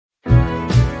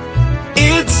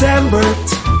It's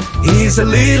Embert. He's a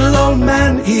little old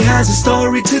man, he has a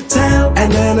story to tell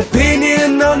and an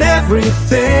opinion on everything.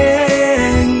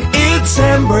 It's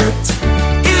Embert.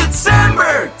 It's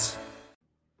Embert.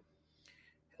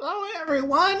 Hello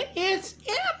everyone, it's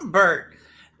Embert.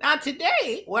 Now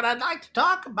today, what I'd like to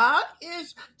talk about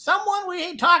is someone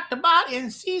we talked about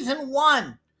in season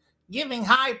 1, giving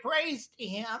high praise to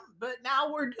him, but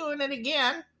now we're doing it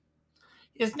again.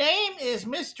 His name is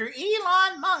Mr.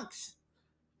 Elon Musk,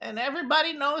 and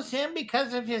everybody knows him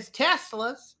because of his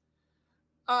Teslas.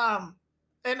 And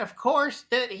of course,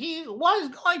 that he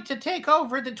was going to take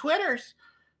over the Twitters,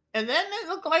 and then it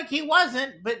looked like he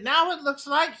wasn't, but now it looks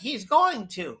like he's going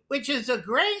to, which is a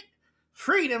great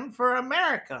freedom for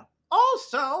America.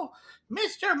 Also,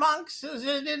 Mr. Musk is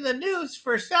in the news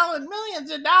for selling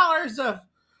millions of dollars of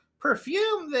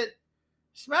perfume that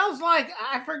smells like,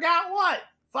 I forgot what,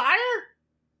 fire?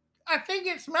 I think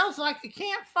it smells like a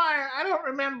campfire. I don't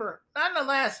remember.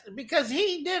 Nonetheless, because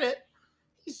he did it,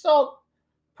 he sold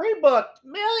pre-booked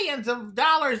millions of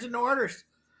dollars in orders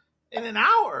in an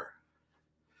hour.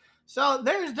 So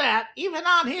there's that. Even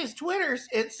on his Twitters,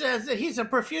 it says that he's a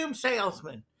perfume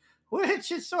salesman,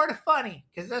 which is sort of funny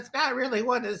because that's not really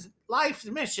what his life's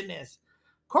mission is.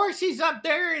 Of course, he's up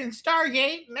there in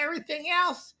Stargate and everything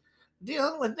else,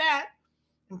 dealing with that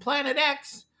and Planet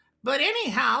X. But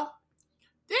anyhow,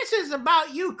 this is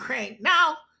about Ukraine.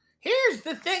 Now, here's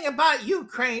the thing about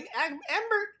Ukraine.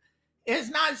 Embert has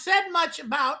not said much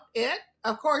about it.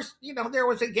 Of course, there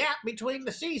was a gap between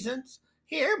the seasons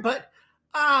here, but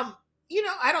I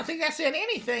don't think I said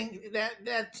anything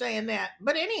that's saying that.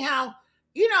 But anyhow,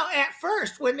 at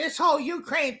first, when this whole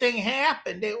Ukraine thing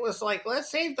happened, it was like,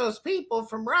 let's save those people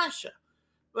from Russia.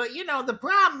 But, the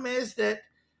problem is that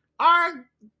our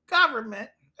government,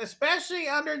 especially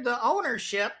under the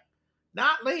ownership,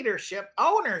 not leadership,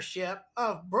 ownership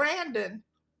of Brandon,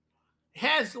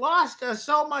 has lost us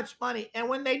so much money. And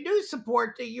when they do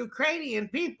support the Ukrainian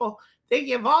people, they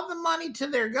give all the money to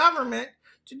their government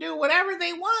to do whatever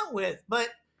they want with. But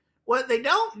what they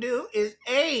don't do is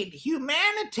aid,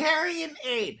 humanitarian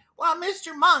aid. Well,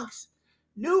 Mr. Musk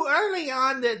knew early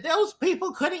on that those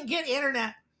people couldn't get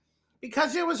internet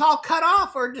because it was all cut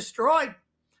off or destroyed.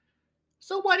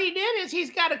 So what he did is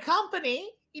he's got a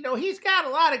company. He's got a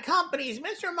lot of companies.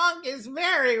 Mr. Musk is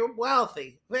very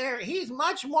wealthy. He's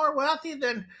much more wealthy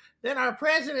than our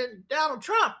president, Donald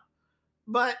Trump.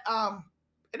 But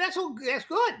that's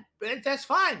good. That's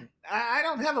fine. I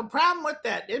don't have a problem with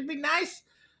that. It'd be nice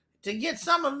to get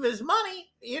some of his money,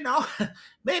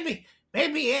 maybe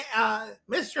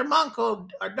Mr. Musk will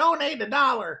donate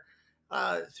 $1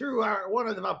 through one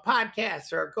of the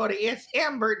podcasts, or go to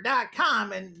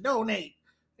itsembert.com and donate.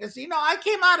 Because, I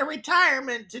came out of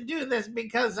retirement to do this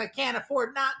because I can't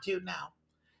afford not to now.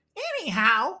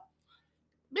 Anyhow,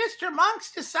 Mr.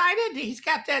 Musk decided he's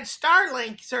got that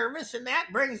Starlink service, and that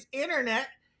brings internet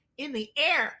in the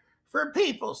air for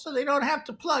people so they don't have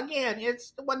to plug in.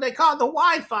 It's what they call the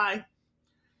Wi-Fi.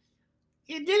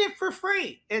 He did it for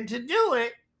free. And to do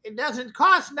it, it doesn't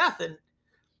cost nothing.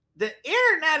 The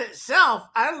internet itself,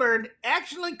 I learned,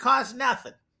 actually costs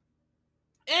nothing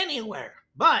anywhere.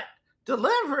 But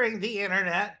delivering the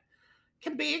internet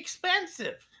can be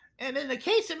expensive. And in the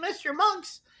case of Mr.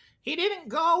 Musk, he didn't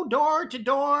go door to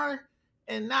door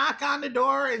and knock on the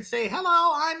door and say,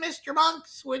 hello, I'm Mr.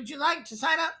 Musk. Would you like to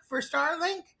sign up for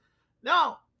Starlink?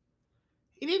 No,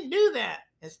 he didn't do that.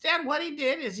 Instead, what he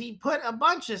did is he put a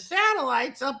bunch of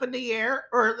satellites up in the air,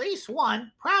 or at least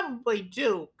one, probably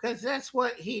 2, because that's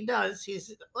what he does.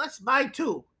 Let's buy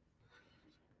 2.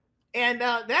 And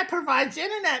that provides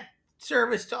internet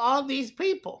service to all these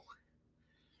people.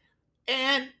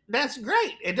 And that's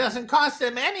great. It doesn't cost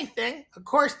them anything. Of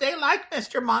course, they like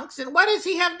Mr. Musk. And what does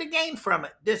he have to gain from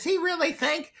it? Does he really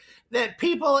think that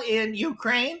people in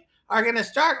Ukraine are going to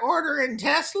start ordering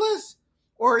Teslas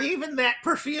or even that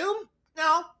perfume?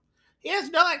 No, he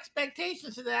has no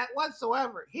expectations of that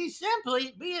whatsoever. He's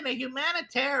simply being a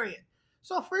humanitarian.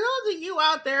 So for those of you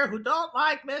out there who don't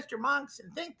like Mr. Musk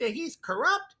and think that he's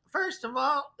corrupt, first of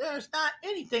all, there's not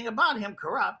anything about him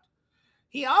corrupt.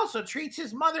 He also treats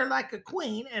his mother like a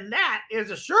queen, and that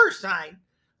is a sure sign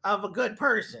of a good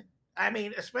person. I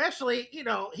mean, especially,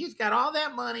 he's got all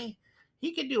that money.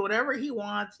 He can do whatever he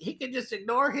wants. He can just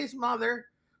ignore his mother,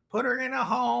 put her in a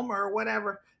home or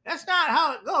whatever. That's not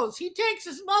how it goes. He takes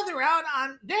his mother out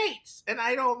on dates, and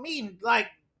I don't mean like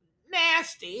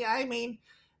nasty. I mean,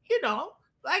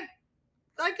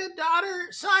 like a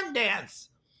daughter-son dance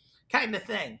kind of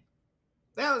thing.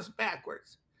 That was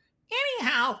backwards.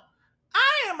 Anyhow,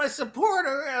 I am a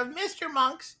supporter of Mr.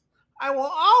 Musk. I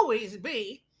will always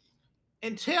be.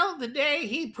 until the day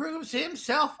he proves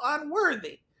himself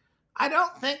unworthy. I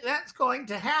don't think that's going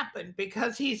to happen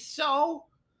because he's so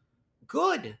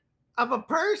good of a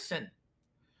person.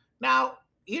 Now,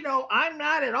 I'm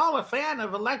not at all a fan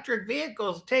of electric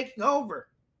vehicles taking over.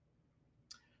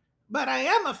 But I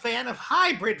am a fan of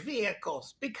hybrid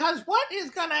vehicles, because what is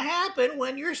going to happen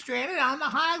when you're stranded on the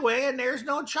highway and there's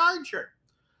no charger?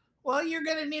 Well, you're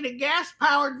going to need a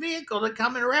gas-powered vehicle to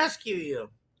come and rescue you.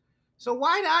 So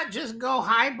why not just go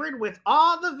hybrid with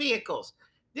all the vehicles?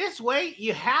 This way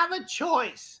you have a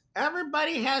choice.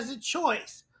 Everybody has a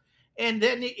choice. And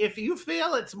then if you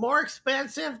feel it's more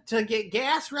expensive to get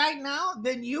gas right now,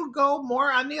 then you go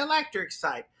more on the electric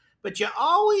side. But you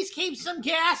always keep some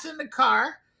gas in the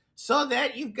car so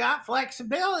that you've got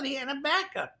flexibility and a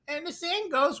backup. And the same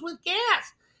goes with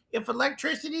gas. If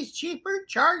electricity is cheaper,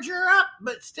 charge her up,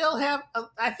 but still have,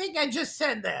 I think I just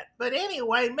said that. But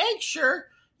anyway, make sure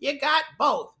you got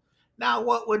both. Now,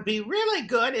 what would be really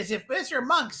good is if Mr.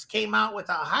 Musk came out with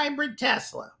a hybrid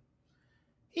Tesla.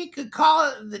 He could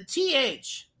call it the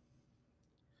TH,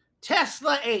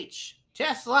 Tesla H,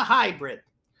 Tesla Hybrid.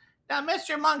 Now,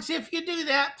 Mr. Musk, if you do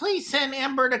that, please send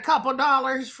Embert a couple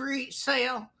dollars for each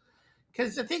sale,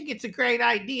 because I think it's a great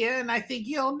idea, and I think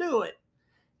you'll do it.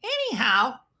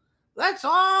 Anyhow, let's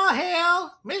all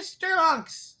hail Mr.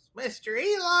 Musk, Mr.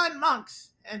 Elon Musk,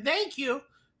 and thank you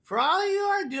for all you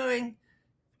are doing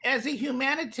as a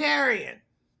humanitarian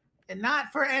and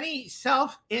not for any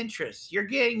self-interest. You're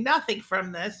getting nothing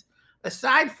from this,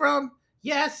 aside from,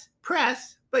 yes,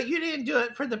 press, but you didn't do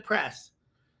it for the press.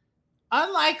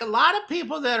 Unlike a lot of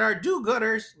people that are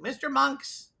do-gooders, Mr.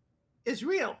 Musk is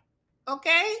real.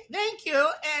 Okay? Thank you,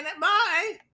 and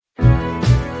bye.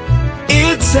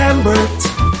 It's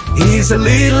Embert. He's a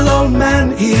little old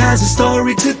man. He has a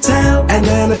story to tell and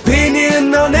an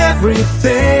opinion on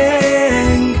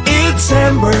everything. It's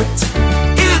Embert.